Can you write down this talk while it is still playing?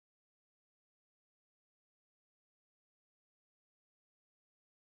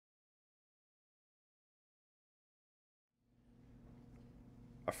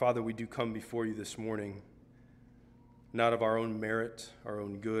Father, we do come before you this morning, not of our own merit, our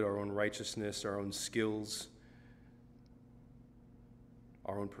own good, our own righteousness, our own skills,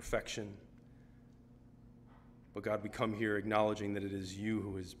 our own perfection. But God, we come here acknowledging that it is you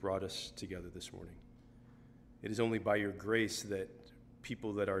who has brought us together this morning. It is only by your grace that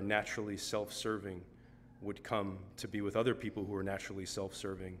people that are naturally self-serving would come to be with other people who are naturally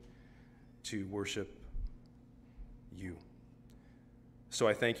self-serving to worship you. So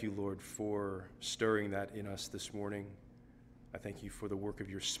I thank you, Lord, for stirring that in us this morning. I thank you for the work of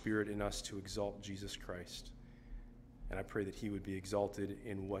your Spirit in us to exalt Jesus Christ. And I pray that he would be exalted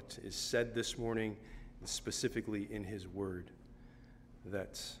in what is said this morning, and specifically in his word,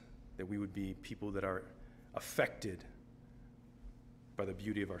 that we would be people that are affected by the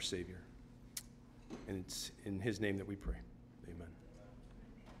beauty of our Savior. And it's in his name that we pray. Amen.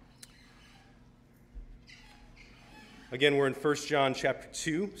 Again, we're in 1 John chapter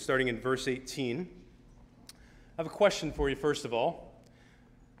 2, starting in verse 18. I have a question for you, first of all.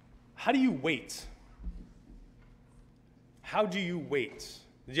 How do you wait? How do you wait?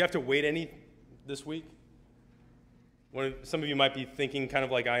 Did you have to wait any this week? Some of you might be thinking, kind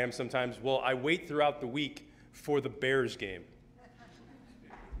of like I am sometimes, well, I wait throughout the week for the Bears game.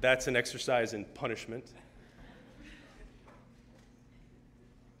 That's an exercise in punishment.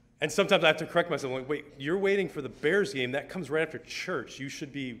 And sometimes I have to correct myself. I'm like, wait, you're waiting for the Bears game? That comes right after church. You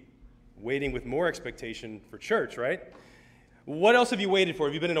should be waiting with more expectation for church, right? What else have you waited for?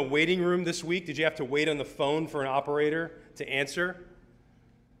 Have you been in a waiting room this week? Did you have to wait on the phone for an operator to answer?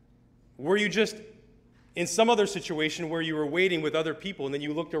 Were you just in some other situation where you were waiting with other people and then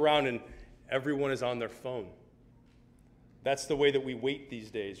you looked around and everyone is on their phone? That's the way that we wait these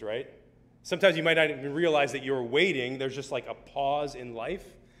days, right? Sometimes you might not even realize that you're waiting. There's just like a pause in life,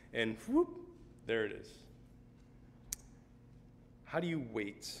 and whoop, there it is. How do you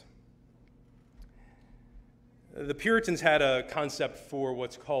wait? The Puritans had a concept for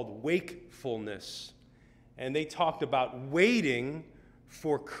what's called wakefulness, and they talked about waiting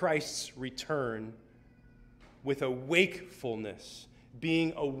for Christ's return with a wakefulness,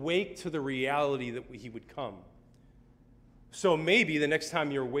 being awake to the reality that he would come. So maybe the next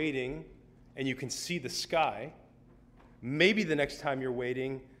time you're waiting and you can see the sky, maybe the next time you're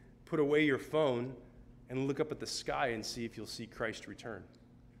waiting, put away your phone and look up at the sky and see if you'll see Christ return.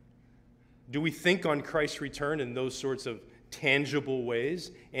 Do we think on Christ's return in those sorts of tangible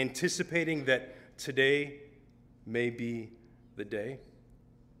ways, anticipating that today may be the day?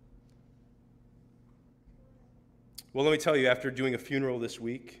 Well, let me tell you, after doing a funeral this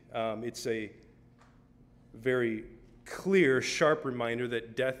week, it's a very clear, sharp reminder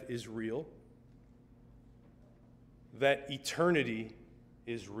that death is real, that eternity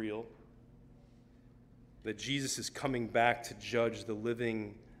is real, that Jesus is coming back to judge the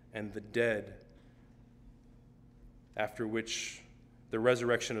living and the dead, after which the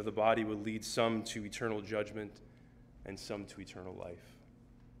resurrection of the body will lead some to eternal judgment and some to eternal life.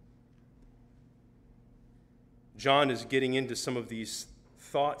 John is getting into some of these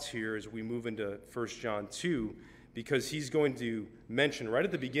thoughts here as we move into 1 John 2, because he's going to mention right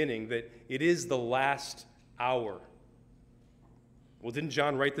at the beginning that it is the last hour. Well, didn't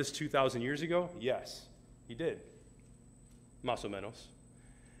John write this 2,000 years ago? Yes, he did. Más o menos.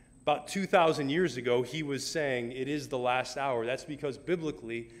 About 2,000 years ago, he was saying it is the last hour. That's because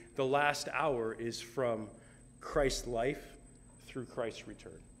biblically, the last hour is from Christ's life through Christ's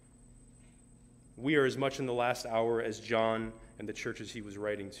return. We are as much in the last hour as John and the churches he was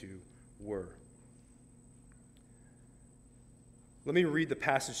writing to were. Let me read the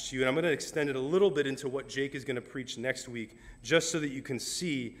passage to you, and I'm going to extend it a little bit into what Jake is going to preach next week, just so that you can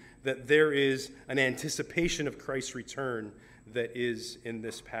see that there is an anticipation of Christ's return that is in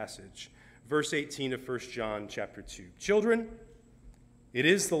this passage. Verse 18 of 1 John chapter 2. Children, it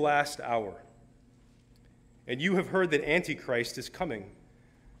is the last hour, and you have heard that Antichrist is coming.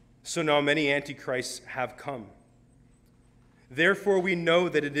 So now many antichrists have come. Therefore we know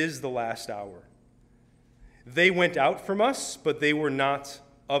that it is the last hour. They went out from us, but they were not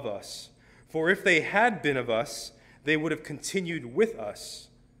of us. For if they had been of us, they would have continued with us.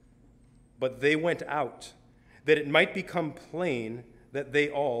 But they went out, that it might become plain that they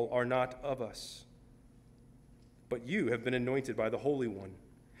all are not of us. But you have been anointed by the Holy One,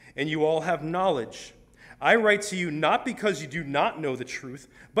 and you all have knowledge. I write to you not because you do not know the truth,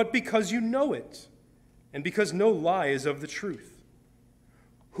 but because you know it, and because no lie is of the truth.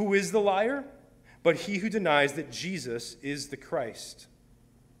 Who is the liar? But he who denies that Jesus is the Christ.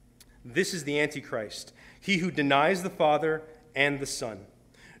 This is the Antichrist, he who denies the Father and the Son.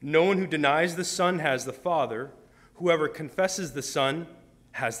 No one who denies the Son has the Father. Whoever confesses the Son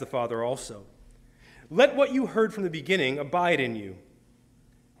has the Father also. Let what you heard from the beginning abide in you.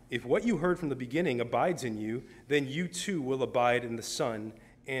 If what you heard from the beginning abides in you, then you too will abide in the Son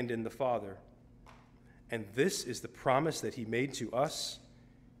and in the Father. And this is the promise that he made to us,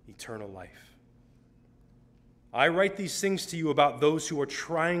 eternal life. I write these things to you about those who are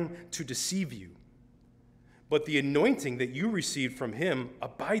trying to deceive you. But the anointing that you received from him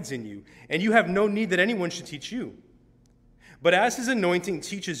abides in you, and you have no need that anyone should teach you. But as his anointing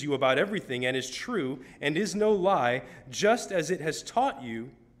teaches you about everything and is true and is no lie, just as it has taught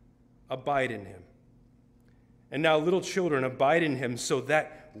you, abide in him. And now, little children, abide in him, so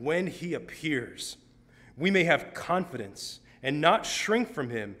that when he appears, we may have confidence and not shrink from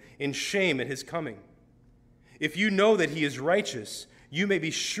him in shame at his coming. If you know that he is righteous, you may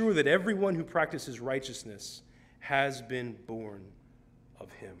be sure that everyone who practices righteousness has been born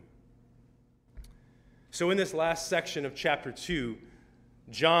of him. So in this last section of chapter 2,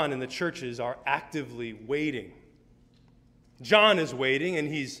 John and the churches are actively waiting. John is waiting, and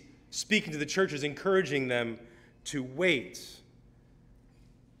he's speaking to the churches, encouraging them to wait.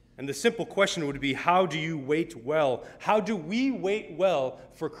 And the simple question would be, how do you wait well? How do we wait well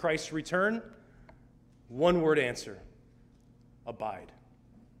for Christ's return? One word answer: abide.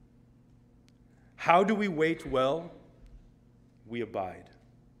 How do we wait well? We abide.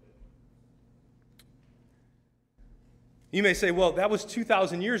 You may say, well, that was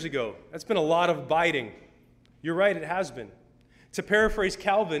 2,000 years ago. That's been a lot of abiding. You're right, it has been. To paraphrase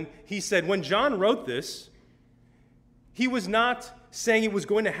Calvin, he said, when John wrote this, he was not saying it was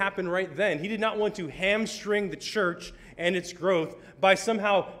going to happen right then. He did not want to hamstring the church and its growth by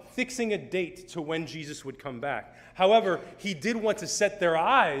somehow fixing a date to when Jesus would come back. However, he did want to set their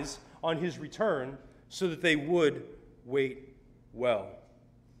eyes on his return so that they would wait well.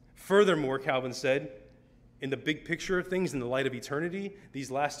 Furthermore, Calvin said, in the big picture of things, in the light of eternity, these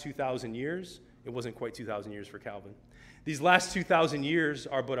last 2,000 years, it wasn't quite 2,000 years for Calvin, these last 2,000 years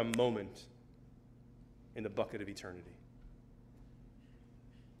are but a moment in the bucket of eternity.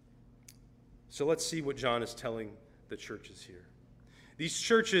 So let's see what John is telling the churches here. These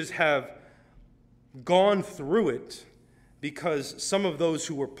churches have gone through it because some of those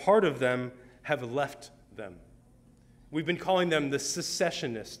who were part of them have left them. We've been calling them the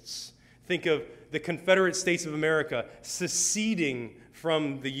secessionists. Think of the Confederate States of America seceding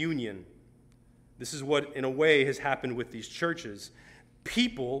from the Union. This is what, in a way, has happened with these churches.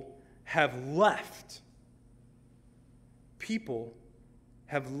 People have left. People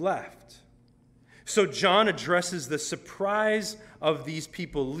have left. So John addresses the surprise of these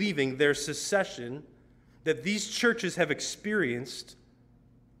people leaving, their secession, that these churches have experienced.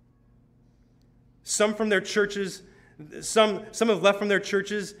 Some from their churches, some have left from their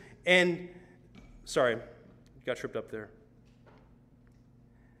churches, and, sorry, got tripped up there.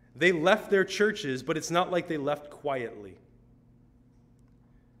 They left their churches, but it's not like they left quietly.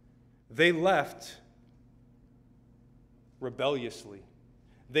 They left rebelliously.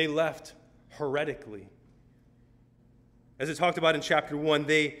 They left heretically. As it talked about in chapter 1,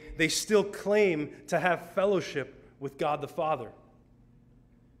 they still claim to have fellowship with God the Father.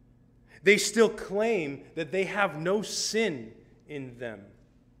 They still claim that they have no sin in them.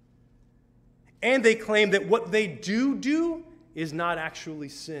 And they claim that what they do is not actually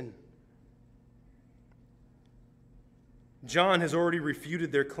sin. John has already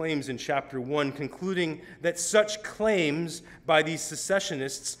refuted their claims in chapter 1, concluding that such claims by these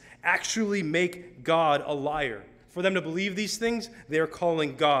secessionists actually make God a liar. For them to believe these things, they are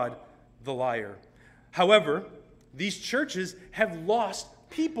calling God the liar. However, these churches have lost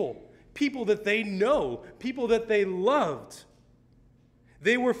people that they know, people that they loved.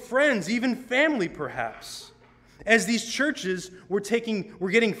 They were friends, even family perhaps. As these churches were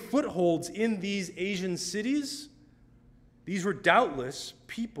getting footholds in these Asian cities, these were doubtless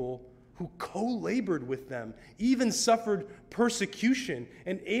people who co-labored with them, even suffered persecution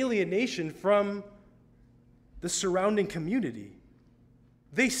and alienation from the surrounding community.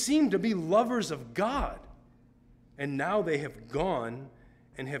 They seemed to be lovers of God, and now they have gone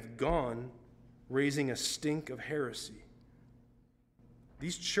raising a stink of heresy.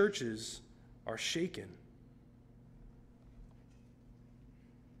 These churches are shaken.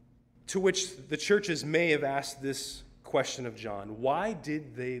 To which the churches may have asked this question of John: why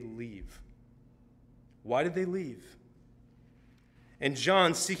did they leave? Why did they leave? And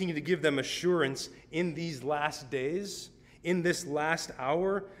John, seeking to give them assurance in these last days, in this last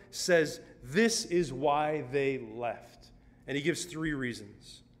hour, says this is why they left. And he gives 3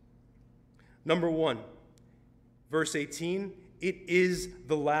 reasons. Number 1, verse 18, it is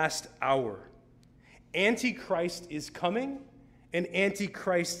the last hour. Antichrist is coming, and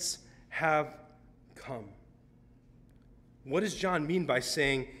antichrists have come. What does John mean by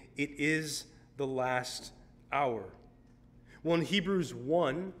saying it is the last hour? Well, in Hebrews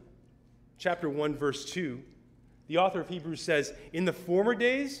 1, chapter 1, verse 2, the author of Hebrews says, "In the former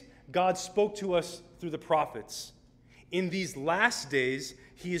days, God spoke to us through the prophets. In these last days,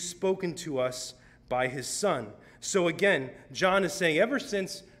 he has spoken to us by his Son." So again, John is saying ever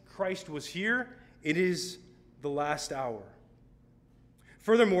since Christ was here, it is the last hour.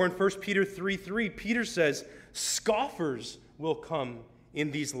 Furthermore, in 1 Peter 3:3, Peter says, "Scoffers will come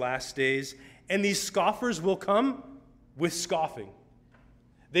in these last days, and these scoffers will come with scoffing.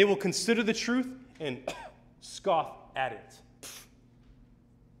 They will consider the truth and scoff at it.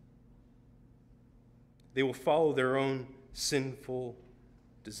 They will follow their own sinful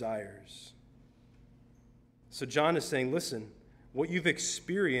desires." So John is saying, listen, what you've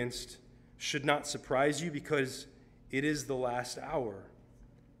experienced should not surprise you because it is the last hour.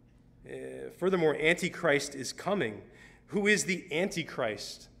 Furthermore, Antichrist is coming. Who is the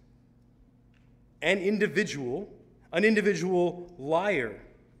Antichrist? An individual liar,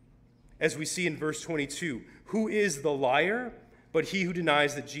 as we see in verse 22. Who is the liar? But he who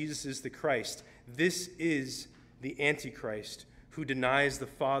denies that Jesus is the Christ. This is the Antichrist, who denies the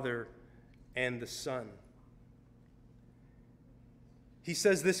Father and the Son. He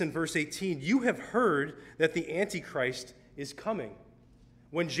says this in verse 18, "You have heard that the Antichrist is coming."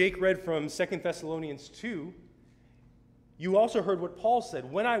 When Jake read from 2 Thessalonians 2, you also heard what Paul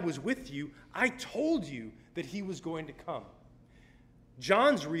said, "When I was with you, I told you that he was going to come."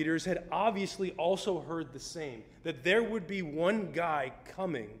 John's readers had obviously also heard the same, that there would be one guy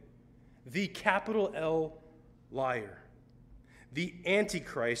coming, the capital L liar. The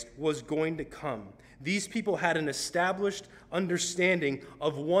Antichrist was going to come. These people had an established understanding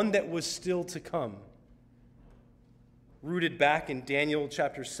of one that was still to come, rooted back in Daniel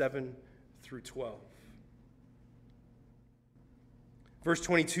chapter 7 through 12. Verse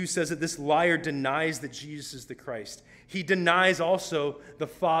 22 says that this liar denies that Jesus is the Christ. He denies also the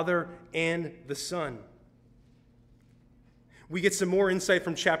Father and the Son. We get some more insight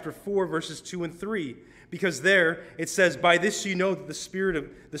from chapter 4, verses 2 and 3, because there it says, "By this you know that the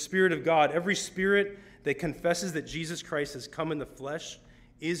Spirit of God, every spirit that confesses that Jesus Christ has come in the flesh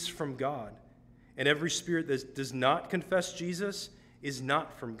is from God. And every spirit that does not confess Jesus is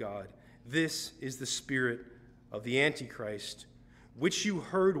not from God. This is the spirit of the Antichrist, which you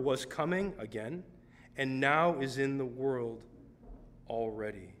heard was coming again, and now is in the world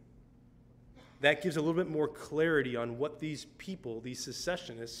already." That gives a little bit more clarity on what these people, these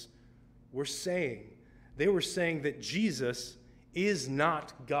secessionists, were saying. They were saying that Jesus is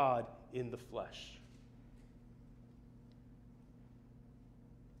not God in the flesh.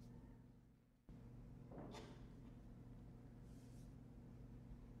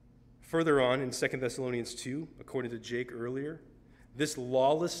 Further on in 2 Thessalonians 2, according to Jake earlier, this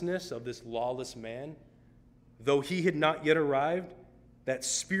lawlessness of this lawless man, though he had not yet arrived, that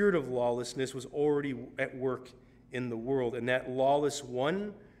spirit of lawlessness was already at work in the world, and that lawless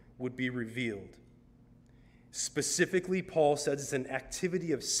one would be revealed. Specifically, Paul says it's an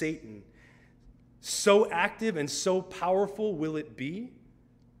activity of Satan. So active and so powerful will it be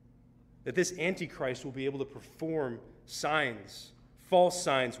that this Antichrist will be able to perform signs, false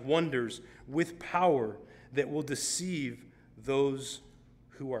signs, wonders, with power that will deceive those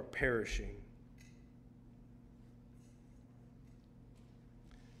who are perishing.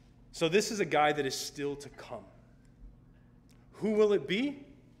 So this is a guy that is still to come. Who will it be?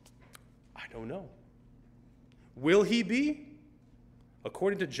 I don't know. Will he be?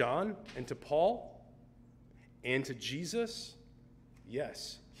 According to John and to Paul and to Jesus,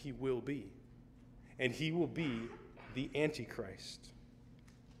 yes, he will be. And he will be the Antichrist.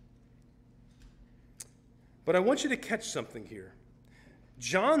 But I want you to catch something here.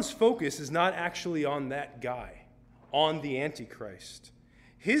 John's focus is not actually on that guy, on the Antichrist.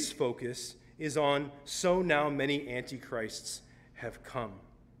 His focus is on, "So now many Antichrists have come."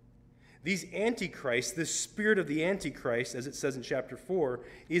 These Antichrists, the spirit of the Antichrist, as it says in chapter 4,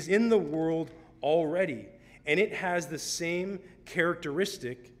 is in the world already. And it has the same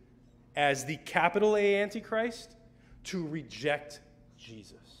characteristic as the capital A Antichrist, to reject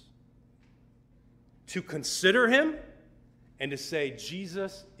Jesus, to consider him, and to say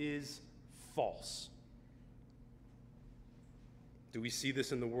Jesus is false. Do we see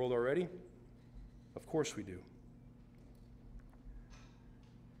this in the world already? Of course we do.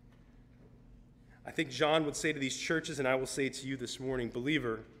 I think John would say to these churches, and I will say to you this morning,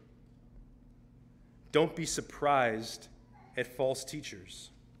 believer, don't be surprised at false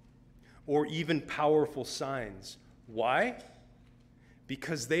teachers or even powerful signs. Why?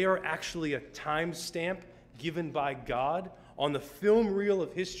 because they are actually a timestamp given by God on the film reel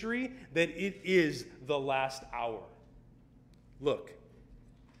of history that it is the last hour. Look,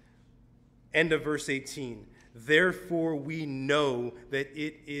 end of verse 18. Therefore we know that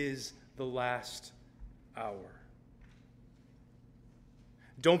it is the last hour.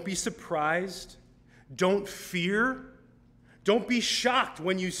 Don't be surprised. Don't fear. Don't be shocked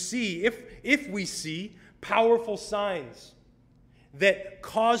when you see, if we see, powerful signs that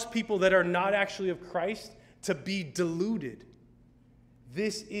cause people that are not actually of Christ to be deluded.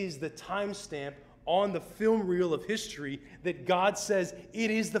 This is the timestamp on the film reel of history that God says it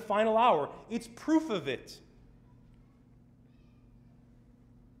is the final hour. It's proof of it.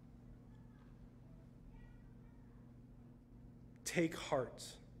 Take heart.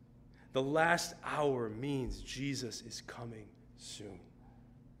 The last hour means Jesus is coming soon.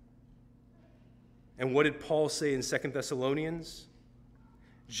 And what did Paul say in 2 Thessalonians?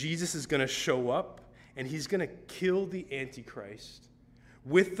 Jesus is going to show up and he's going to kill the Antichrist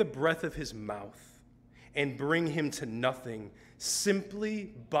with the breath of his mouth and bring him to nothing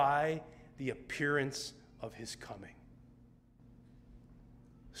simply by the appearance of his coming.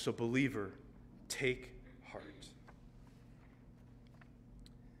 So, believer, take heart.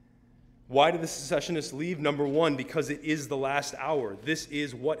 Why did the secessionists leave? Number one, because it is the last hour. This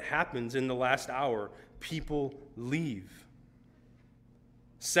is what happens in the last hour. People leave.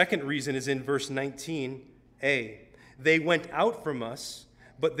 Second reason is in verse 19a. They went out from us,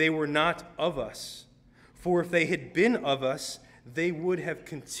 but they were not of us. For if they had been of us, they would have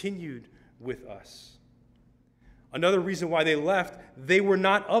continued with us. Another reason why they left, they were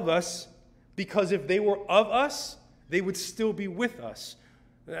not of us, because if they were of us, they would still be with us.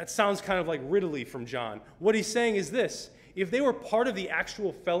 That sounds kind of like Ridley from John. What he's saying is this: if they were part of the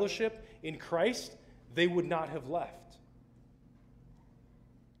actual fellowship in Christ, they would not have left.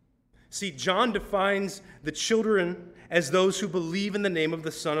 See, John defines the children as those who believe in the name of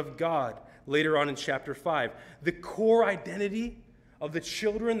the Son of God, later on in chapter 5. The core identity of the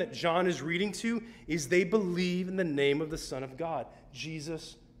children that John is reading to is they believe in the name of the Son of God,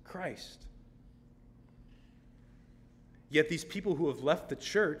 Jesus Christ. Yet these people who have left the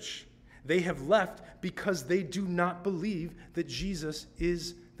church, they have left because they do not believe that Jesus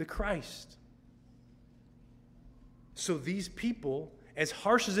is the Christ. So these people, as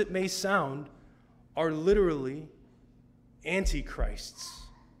harsh as it may sound, are literally antichrists.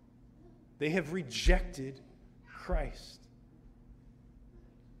 They have rejected Christ.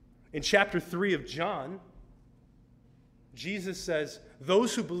 In chapter 3 of John, Jesus says,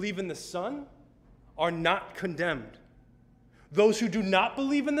 those who believe in the Son are not condemned. Those who do not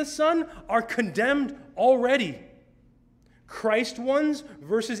believe in the Son are condemned already. Christ ones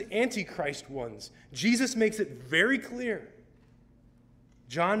versus antichrist ones. Jesus makes it very clear.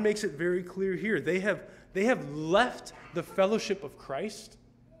 John makes it very clear here. They have left the fellowship of Christ.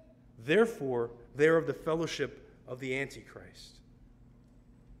 Therefore, they are of the fellowship of the Antichrist.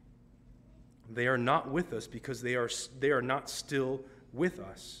 They are not with us because they are not still with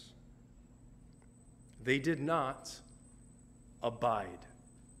us. They did not abide.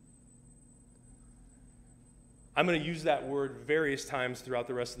 I'm going to use that word various times throughout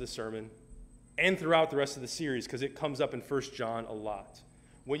the rest of the sermon and throughout the rest of the series because it comes up in 1 John a lot.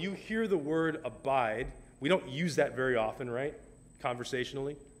 When you hear the word abide, we don't use that very often, right?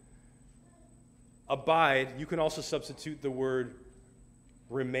 Conversationally. Abide, you can also substitute the word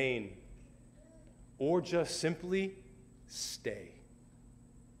remain or just simply stay.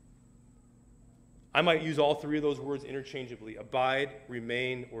 I might use all three of those words interchangeably: abide,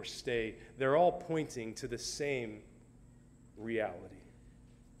 remain, or stay. They're all pointing to the same reality.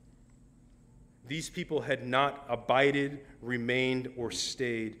 These people had not abided, remained, or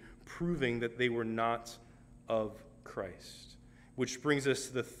stayed, proving that they were not of Christ. Which brings us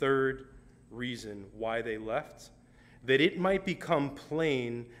to the third reason why they left: that it might become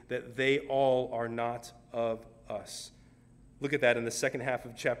plain that they all are not of us. Look at that in the second half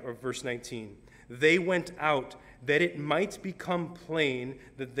of verse 19. They went out that it might become plain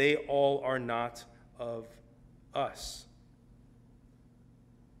that they all are not of us.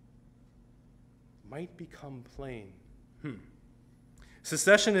 Might become plain.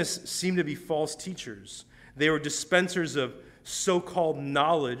 Secessionists seem to be false teachers. They were dispensers of so-called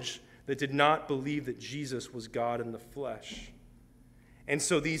knowledge that did not believe that Jesus was God in the flesh. And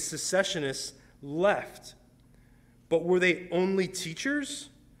so these secessionists left. But were they only teachers?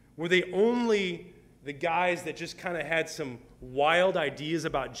 Were they only the guys that just kind of had some wild ideas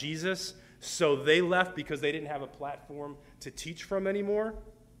about Jesus, so they left because they didn't have a platform to teach from anymore?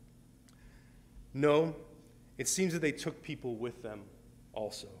 No, it seems that they took people with them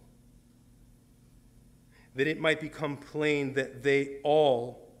also. That it might become plain that they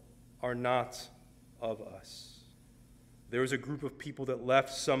all are not of us. There was a group of people that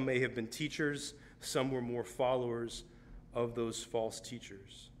left. Some may have been teachers. Some were more followers of those false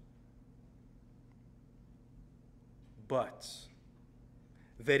teachers. But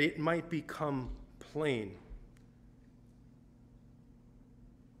that it might become plain,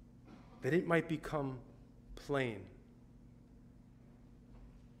 that it might become plain.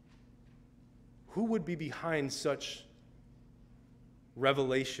 Who would be behind such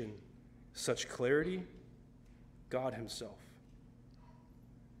revelation, such clarity? God himself.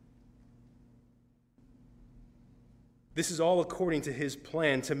 This is all according to his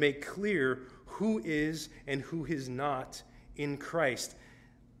plan to make clear who is and who is not in Christ.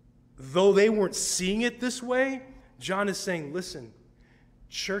 Though they weren't seeing it this way, John is saying, listen,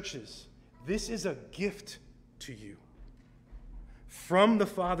 churches, this is a gift to you from the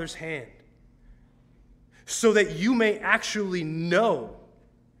Father's hand, so that you may actually know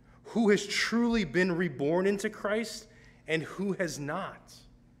who has truly been reborn into Christ and who has not.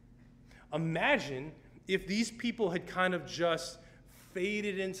 Imagine if these people had kind of just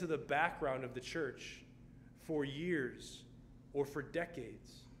faded into the background of the church for years or for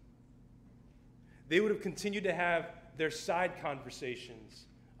decades. They would have continued to have their side conversations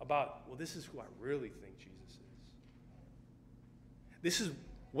about, well, this is who I really think Jesus is. This is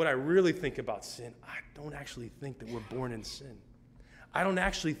what I really think about sin. I don't actually think that we're born in sin. I don't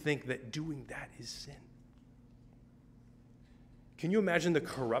actually think that doing that is sin. Can you imagine the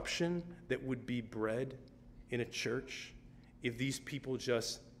corruption that would be bred in a church if these people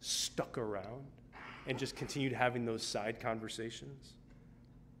just stuck around and just continued having those side conversations?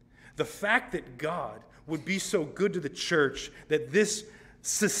 The fact that God would be so good to the church that this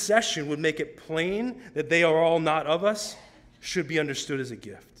secession would make it plain that they are all not of us should be understood as a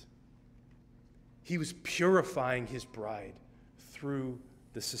gift. He was purifying his bride through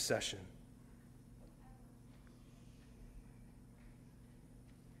the secession.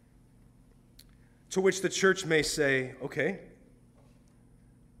 To which the church may say, okay,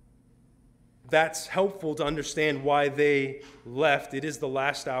 that's helpful to understand why they left. It is the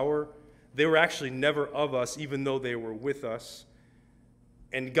last hour. They were actually never of us, even though they were with us.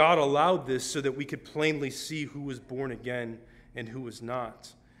 And God allowed this so that we could plainly see who was born again and who was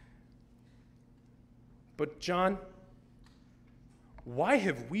not. But John, why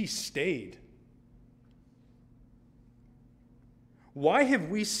have we stayed? Why have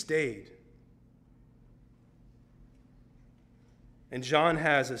we stayed? And John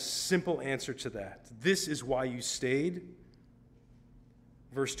has a simple answer to that. This is why you stayed.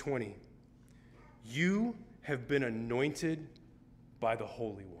 Verse 20. You have been anointed by the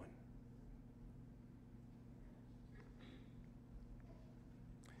Holy One.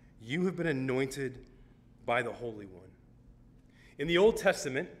 You have been anointed by the Holy One. In the Old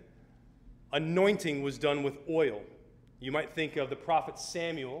Testament, anointing was done with oil. You might think of the prophet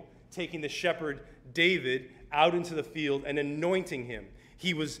Samuel taking the shepherd David out into the field and anointing him.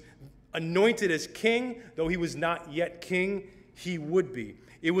 He was anointed as king, though he was not yet king, he would be.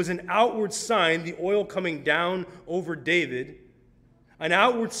 It was an outward sign, the oil coming down over David, an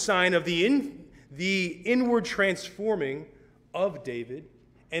outward sign of the inward transforming of David,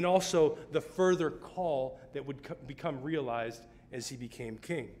 and also the further call that would become realized as he became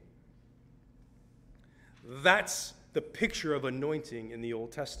king. That's the picture of anointing in the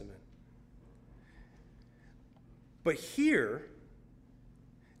Old Testament. But here,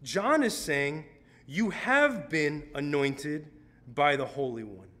 John is saying, you have been anointed by the Holy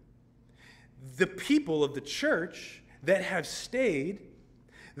One. The people of the church that have stayed,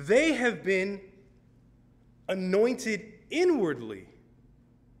 they have been anointed inwardly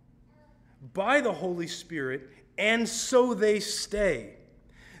by the Holy Spirit, and so they stay.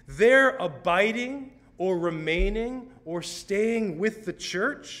 Their abiding or remaining or staying with the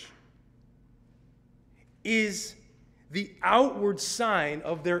church is the outward sign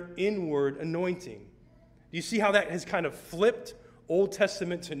of their inward anointing. Do you see how that has kind of flipped Old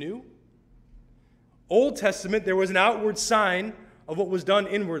Testament to New? Old Testament, there was an outward sign of what was done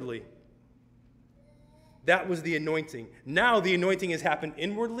inwardly. That was the anointing. Now the anointing has happened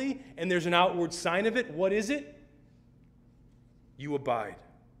inwardly, and there's an outward sign of it. What is it? You abide.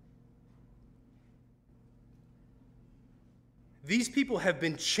 These people have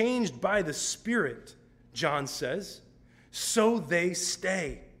been changed by the Spirit, John says, so they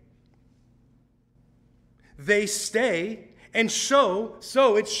stay. They stay, and so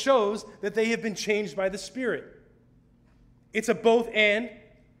it shows that they have been changed by the Spirit. It's a both and,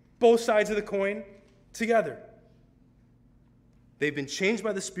 both sides of the coin together. They've been changed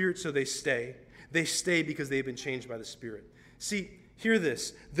by the Spirit, so they stay. They stay because they've been changed by the Spirit. See, hear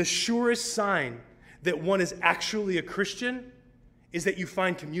this. The surest sign that one is actually a Christian is that you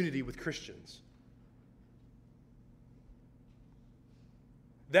find community with Christians.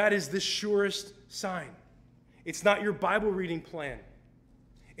 That is the surest sign. It's not your Bible reading plan.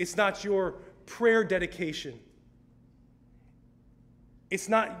 It's not your prayer dedication. It's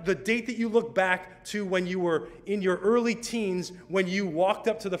not the date that you look back to when you were in your early teens, when you walked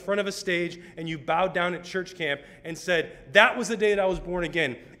up to the front of a stage and you bowed down at church camp and said, that was the day that I was born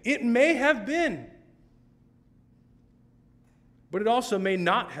again. It may have been, but it also may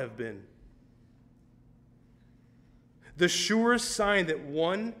not have been. The surest sign that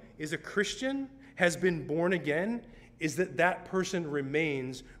one is a Christian, has been born again, is that that person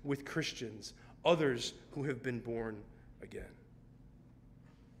remains with Christians, others who have been born again.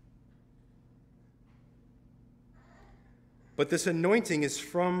 But this anointing is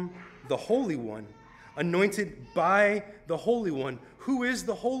from the Holy One, anointed by the Holy One. Who is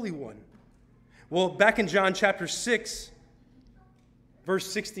the Holy One? Well, back in John chapter 6, verse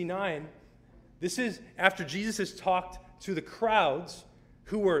 69, this is after Jesus has talked to the crowds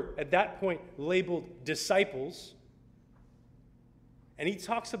who were at that point labeled disciples. And he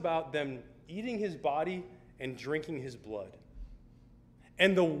talks about them eating his body and drinking his blood.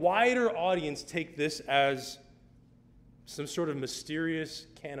 And the wider audience take this as some sort of mysterious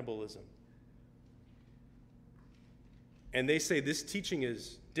cannibalism. And they say this teaching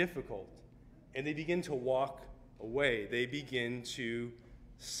is difficult. And they begin to walk away. They begin to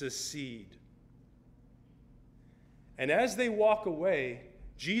secede. And as they walk away,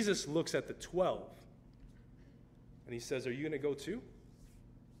 Jesus looks at the 12. And he says, are you going to go too?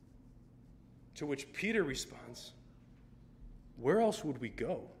 To which Peter responds, where else would we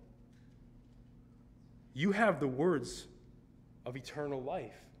go? You have the words of eternal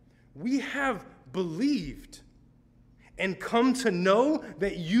life. We have believed and come to know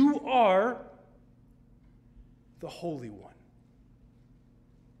that you are the Holy One.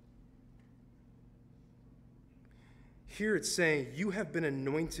 Here it's saying, you have been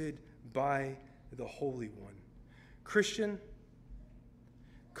anointed by the Holy One. Christian,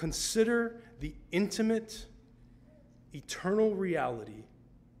 consider the intimate, eternal reality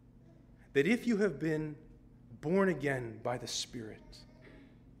that if you have been born again by the Spirit,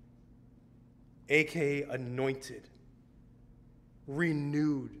 aka anointed,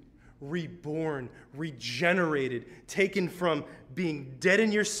 renewed, reborn, regenerated, taken from being dead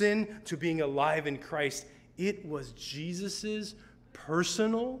in your sin to being alive in Christ, it was Jesus'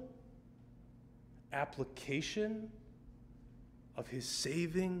 personal application of his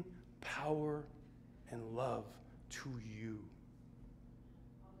saving power and love to you.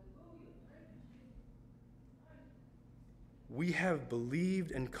 We have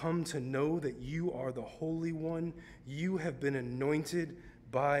believed and come to know that you are the Holy One. You have been anointed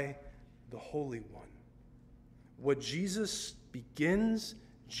by the Holy One. What Jesus begins,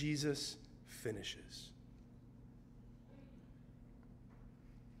 Jesus finishes.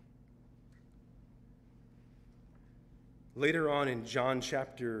 Later on in John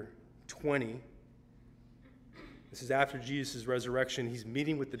chapter 20, this is after Jesus' resurrection, he's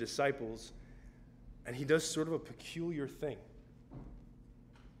meeting with the disciples, and he does sort of a peculiar thing.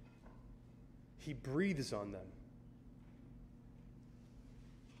 He breathes on them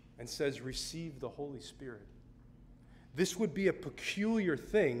and says, receive the Holy Spirit. This would be a peculiar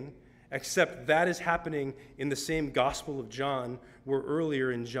thing, except that is happening in the same Gospel of John, where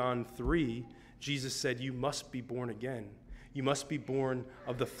earlier in John 3, Jesus said, you must be born again. You must be born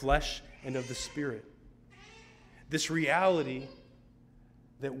of the flesh and of the Spirit. This reality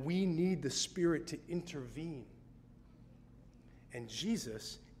that we need the Spirit to intervene. And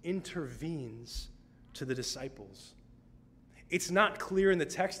Jesus intervenes to the disciples. It's not clear in the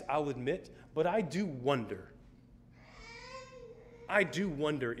text, I'll admit, but I do wonder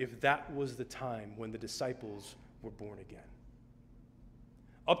if that was the time when the disciples were born again.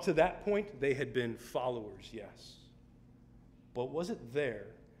 Up to that point, they had been followers, yes. But was it there,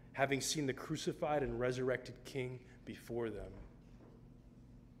 having seen the crucified and resurrected King before them,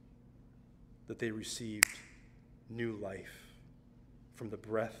 that they received new life from the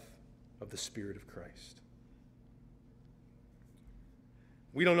breath of the Spirit of Christ?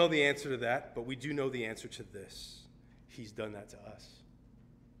 We don't know the answer to that, but we do know the answer to this. He's done that to us.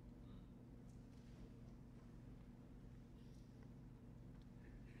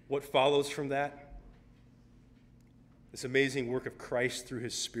 What follows from that? This amazing work of Christ through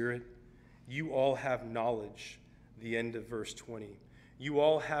his Spirit. You all have knowledge, the end of verse 20. You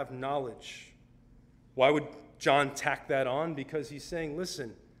all have knowledge. Why would John tacked that on because he's saying,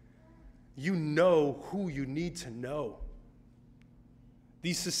 listen, you know who you need to know.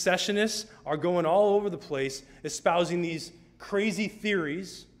 These secessionists are going all over the place, espousing these crazy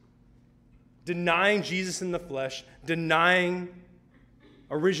theories, denying Jesus in the flesh, denying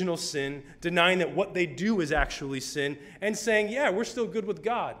original sin, denying that what they do is actually sin, and saying, yeah, we're still good with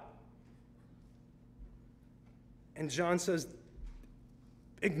God. And John says,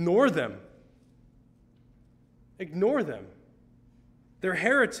 ignore them. Ignore them. They're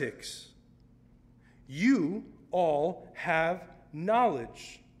heretics. You all have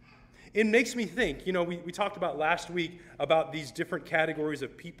knowledge. It makes me think, we talked about last week about these different categories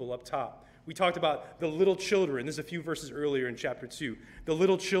of people up top. We talked about the little children. There's a few verses earlier in chapter 2. The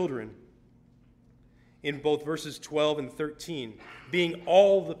little children in both verses 12 and 13 being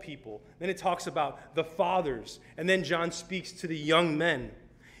all the people. Then it talks about the fathers. And then John speaks to the young men.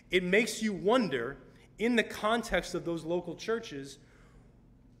 It makes you wonder, in the context of those local churches,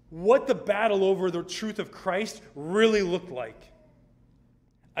 what the battle over the truth of Christ really looked like.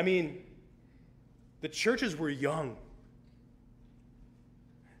 I mean, the churches were young.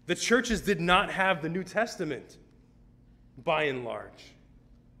 The churches did not have the New Testament, by and large.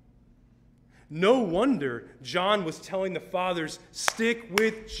 No wonder John was telling the fathers, stick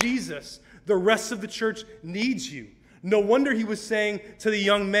with Jesus. The rest of the church needs you. No wonder he was saying to the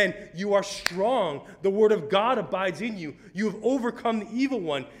young men, you are strong. The word of God abides in you. You have overcome the evil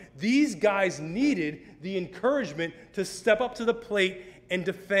one. These guys needed the encouragement to step up to the plate and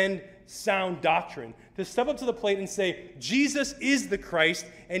defend sound doctrine. To step up to the plate and say, Jesus is the Christ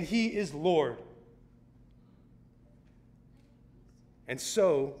and he is Lord. And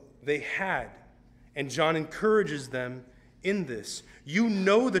so they had, and John encourages them in this. You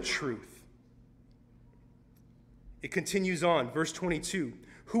know the truth. It continues on, verse 22.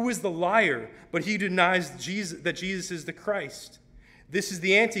 Who is the liar but he who denies that Jesus is the Christ? This is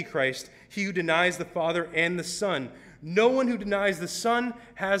the Antichrist, he who denies the Father and the Son. No one who denies the Son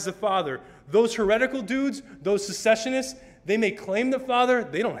has the Father. Those heretical dudes, those secessionists, they may claim the Father,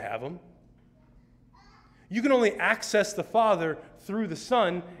 they don't have him. You can only access the Father through the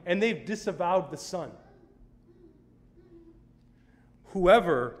Son, and they've disavowed the Son.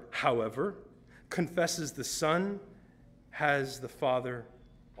 Whoever, however, confesses the Son has the Father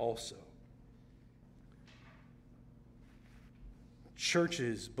also.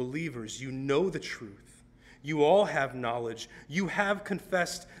 Churches, believers, you know the truth. You all have knowledge. You have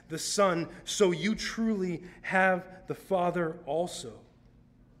confessed the Son, so you truly have the Father also.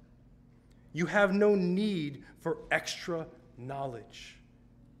 You have no need for extra knowledge.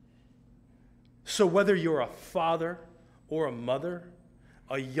 So whether you're a father or a mother,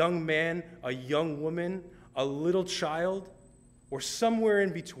 a young man, a young woman, a little child, or somewhere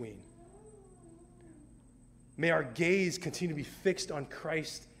in between, may our gaze continue to be fixed on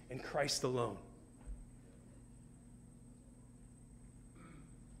Christ and Christ alone.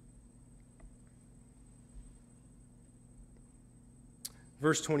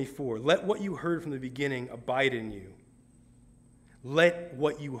 Verse 24, let what you heard from the beginning abide in you. Let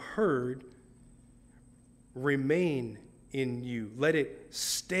what you heard remain in you. Let it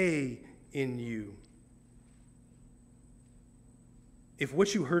stay in you. If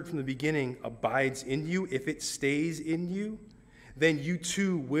what you heard from the beginning abides in you, if it stays in you, then you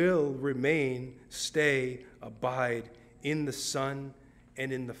too will remain, stay, abide in the Son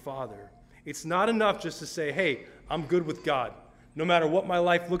and in the Father. It's not enough just to say, hey, I'm good with God. No matter what my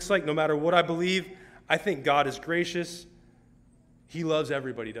life looks like, no matter what I believe, I think God is gracious. He loves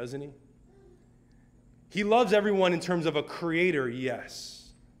everybody, doesn't he? He loves everyone in terms of a creator, yes.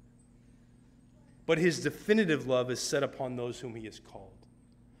 But his definitive love is set upon those whom he has called,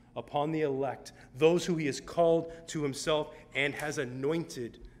 upon the elect, those who he has called to himself and has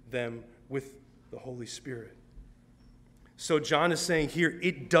anointed them with the Holy Spirit. So John is saying here,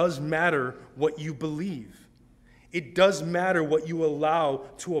 it does matter what you believe. It does matter what you allow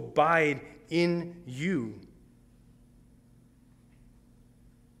to abide in you.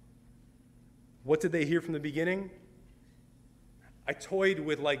 What did they hear from the beginning? I toyed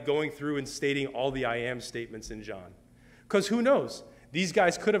with going through and stating all the I am statements in John. Because who knows? These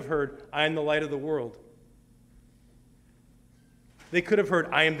guys could have heard, I am the light of the world. They could have heard,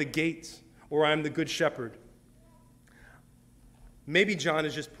 I am the gate, or I am the good shepherd. Maybe John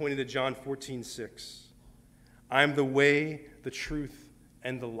is just pointing to John 14:6. I am the way, the truth,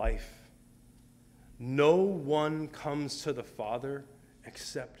 and the life. No one comes to the Father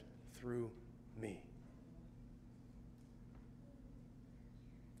except through me.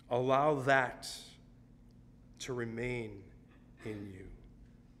 Allow that to remain in you.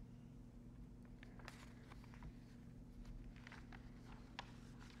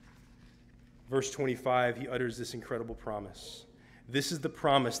 verse 25, he utters this incredible promise. This is the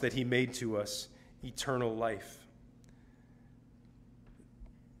promise that he made to us, eternal life.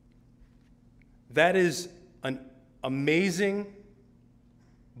 That is an amazing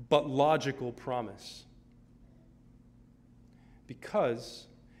but logical promise. Because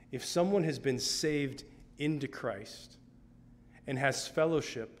if someone has been saved into Christ and has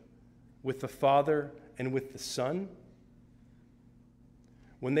fellowship with the Father and with the Son,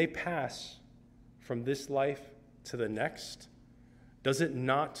 when they pass from this life to the next, does it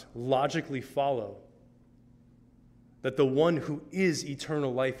not logically follow that the one who is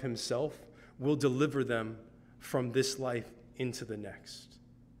eternal life himself will deliver them from this life into the next,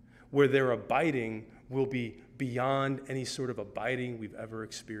 where their abiding will be beyond any sort of abiding we've ever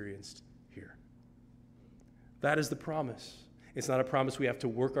experienced here? That is the promise. It's not a promise we have to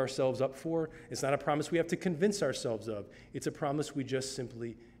work ourselves up for. It's not a promise we have to convince ourselves of. It's a promise we just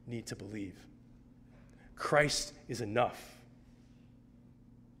simply need to believe. Christ is enough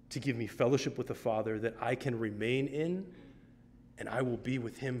to give me fellowship with the Father that I can remain in, and I will be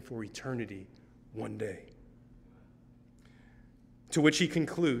with him for eternity one day. To which he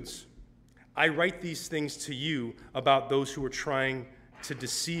concludes, I write these things to you about those who are trying to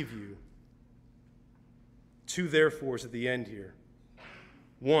deceive you. Two therefores at the end here.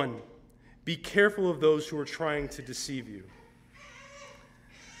 One, be careful of those who are trying to deceive you.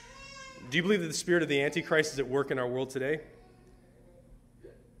 Do you believe that the spirit of the Antichrist is at work in our world today?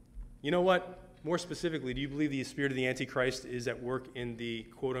 You know what? More specifically, do you believe the spirit of the Antichrist is at work in the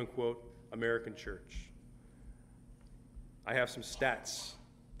quote-unquote American church? I have some stats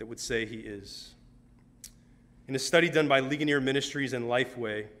that would say he is. In a study done by Ligonier Ministries and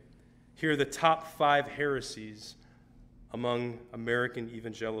Lifeway, here are the top 5 heresies among American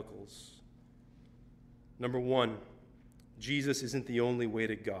evangelicals. Number 1, Jesus isn't the only way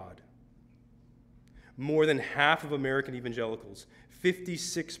to God. More than half of American evangelicals,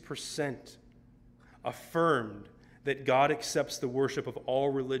 56%, affirmed that God accepts the worship of all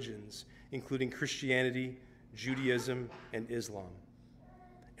religions, including Christianity, Judaism, and Islam.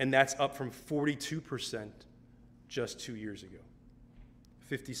 And that's up from 42% just 2 years ago.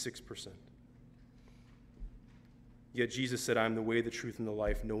 56%. Yet Jesus said, I'm the way, the truth, and the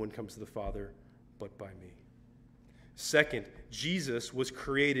life. No one comes to the Father but by me. Second, Jesus was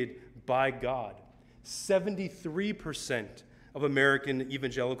created by God. 73% of American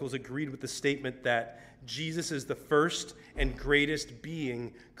evangelicals agreed with the statement that Jesus is the first and greatest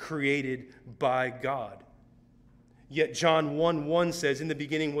being created by God. Yet John 1:1 says, in the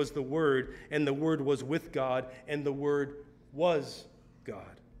beginning was the Word, and the Word was with God, and the Word was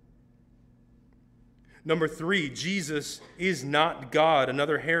God. Number 3, Jesus is not God,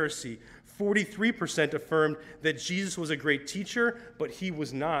 another heresy. 43% affirmed that Jesus was a great teacher, but he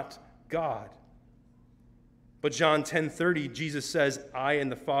was not God. But John 10:30, Jesus says, I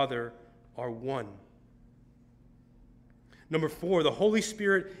and the Father are one. Number 4, the Holy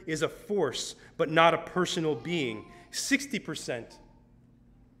Spirit is a force, but not a personal being. 60%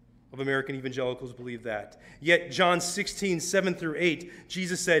 of American evangelicals believe that. Yet John 16:7-8,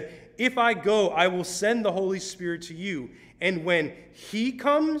 Jesus said, if I go, I will send the Holy Spirit to you. And when he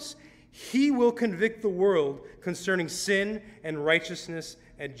comes, he will convict the world concerning sin and righteousness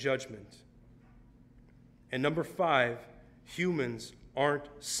and judgment. And number 5, humans aren't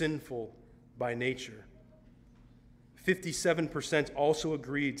sinful by nature. 57% also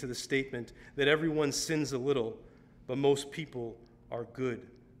agreed to the statement that everyone sins a little, but most people are good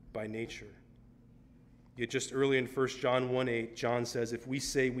by nature. Yet just early in 1 John 1:8, John says, if we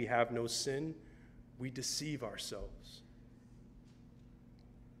say we have no sin, we deceive ourselves.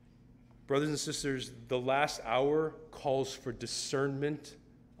 Brothers and sisters, the last hour calls for discernment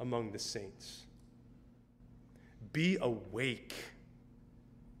among the saints. Be awake.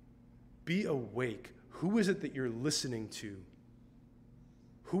 Be awake. Who is it that you're listening to?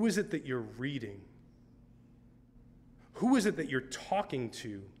 Who is it that you're reading? Who is it that you're talking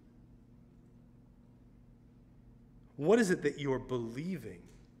to? What is it that you're believing?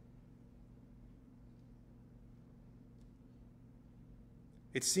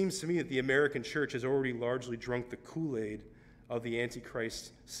 It seems to me that the American church has already largely drunk the Kool-Aid of the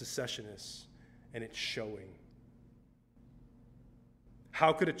Antichrist secessionists, and it's showing.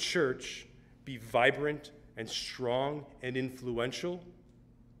 How could a church be vibrant and strong and influential,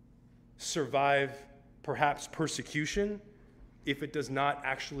 survive perhaps persecution, if it does not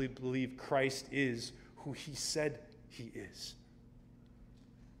actually believe Christ is who he said he is?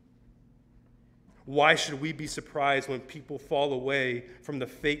 Why should we be surprised when people fall away from the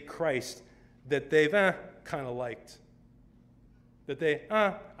fake Christ that they've kind of liked,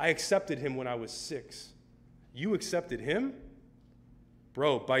 That I accepted him when I was 6. You accepted him?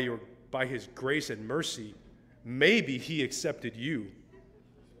 Bro, by his grace and mercy, maybe he accepted you.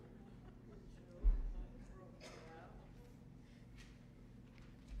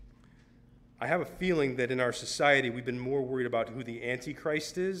 I have a feeling that in our society we've been more worried about who the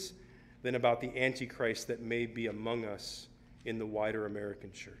Antichrist is than about the Antichrist that may be among us in the wider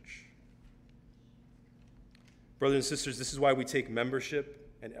American church. Brothers and sisters, this is why we take membership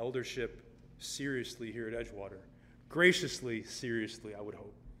and eldership seriously here at Edgewater. Graciously, seriously, I would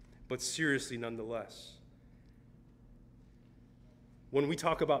hope, but seriously nonetheless. When we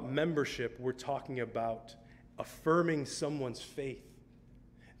talk about membership, we're talking about affirming someone's faith,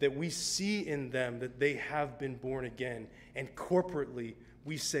 that we see in them that they have been born again. And corporately,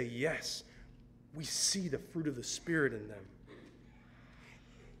 we say, yes, we see the fruit of the Spirit in them.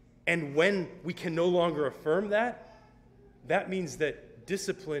 And when we can no longer affirm that, that means that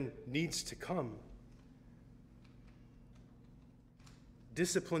discipline needs to come.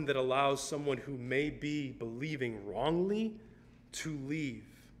 Discipline that allows someone who may be believing wrongly to leave.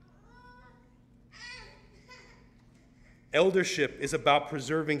 Eldership is about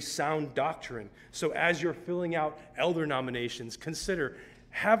preserving sound doctrine. So as you're filling out elder nominations, consider,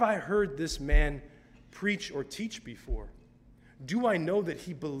 have I heard this man preach or teach before? Do I know that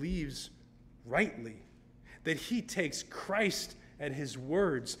he believes rightly? That he takes Christ at his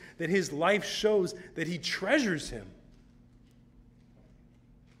words? That his life shows that he treasures him?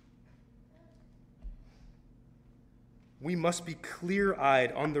 We must be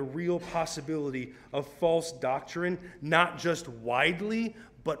clear-eyed on the real possibility of false doctrine, not just widely,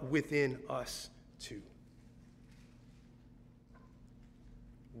 but within us too.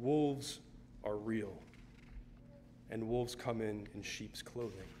 Wolves are real, and wolves come in sheep's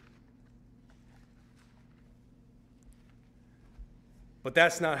clothing. But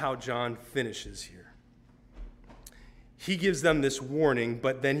that's not how John finishes here. He gives them this warning,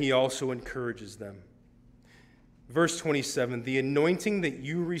 but then he also encourages them. Verse 27, the anointing that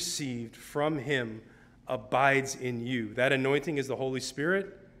you received from him abides in you. That anointing is the Holy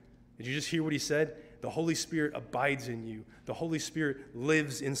Spirit. Did you just hear what he said? The Holy Spirit abides in you. The Holy Spirit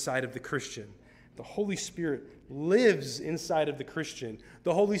lives inside of the Christian. The Holy Spirit lives inside of the Christian.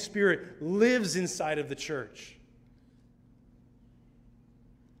 The Holy Spirit lives inside of the church.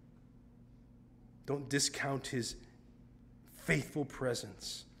 Don't discount his faithful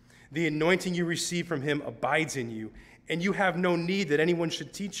presence. The anointing you receive from him abides in you, and you have no need that anyone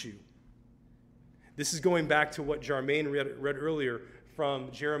should teach you. This is going back to what Jermaine read earlier from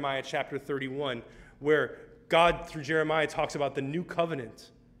Jeremiah chapter 31, where God, through Jeremiah, talks about the new covenant,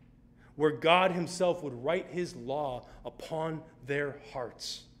 where God himself would write his law upon their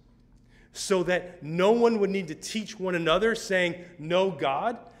hearts, so that no one would need to teach one another, saying, know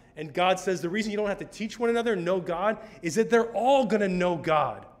God. And God says the reason you don't have to teach one another, know God, is that they're all going to know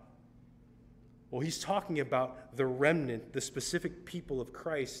God. Well, he's talking about the remnant, the specific people of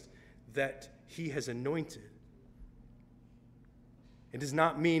Christ that he has anointed. It does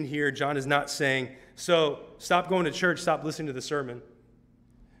not mean here, John is not saying, so stop going to church, stop listening to the sermon,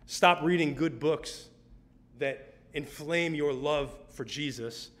 stop reading good books that inflame your love for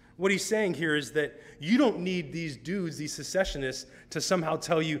Jesus. What he's saying here is that you don't need these dudes, these secessionists, to somehow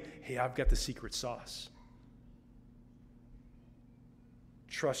tell you, hey, I've got the secret sauce.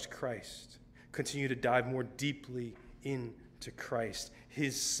 Trust Christ. Continue to dive more deeply into Christ,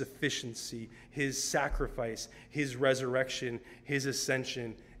 his sufficiency, his sacrifice, his resurrection, his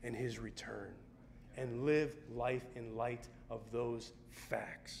ascension, and his return. And live life in light of those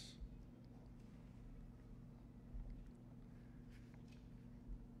facts.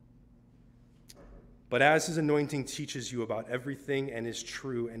 But as his anointing teaches you about everything and is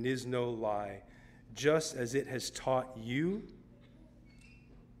true and is no lie, just as it has taught you,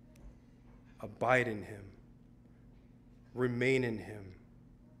 abide in him, remain in him,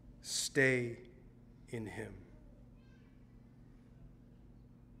 stay in him.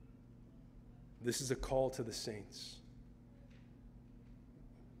 This is a call to the saints.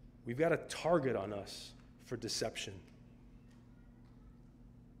 We've got a target on us for deception.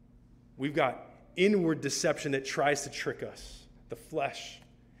 We've got inward deception that tries to trick us, the flesh.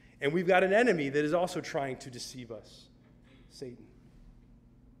 And we've got an enemy that is also trying to deceive us, Satan.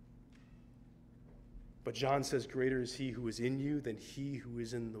 But John says, greater is he who is in you than he who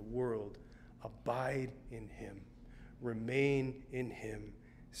is in the world. Abide in him. Remain in him.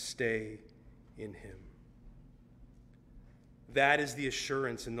 Stay in him. That is the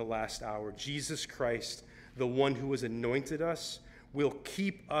assurance in the last hour. Jesus Christ, the one who has anointed us, will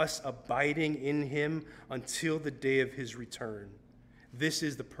keep us abiding in him until the day of his return. This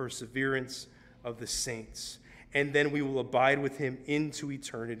is the perseverance of the saints. And then we will abide with him into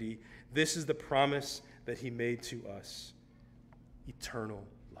eternity. This is the promise that he made to us, eternal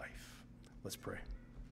life. Let's pray.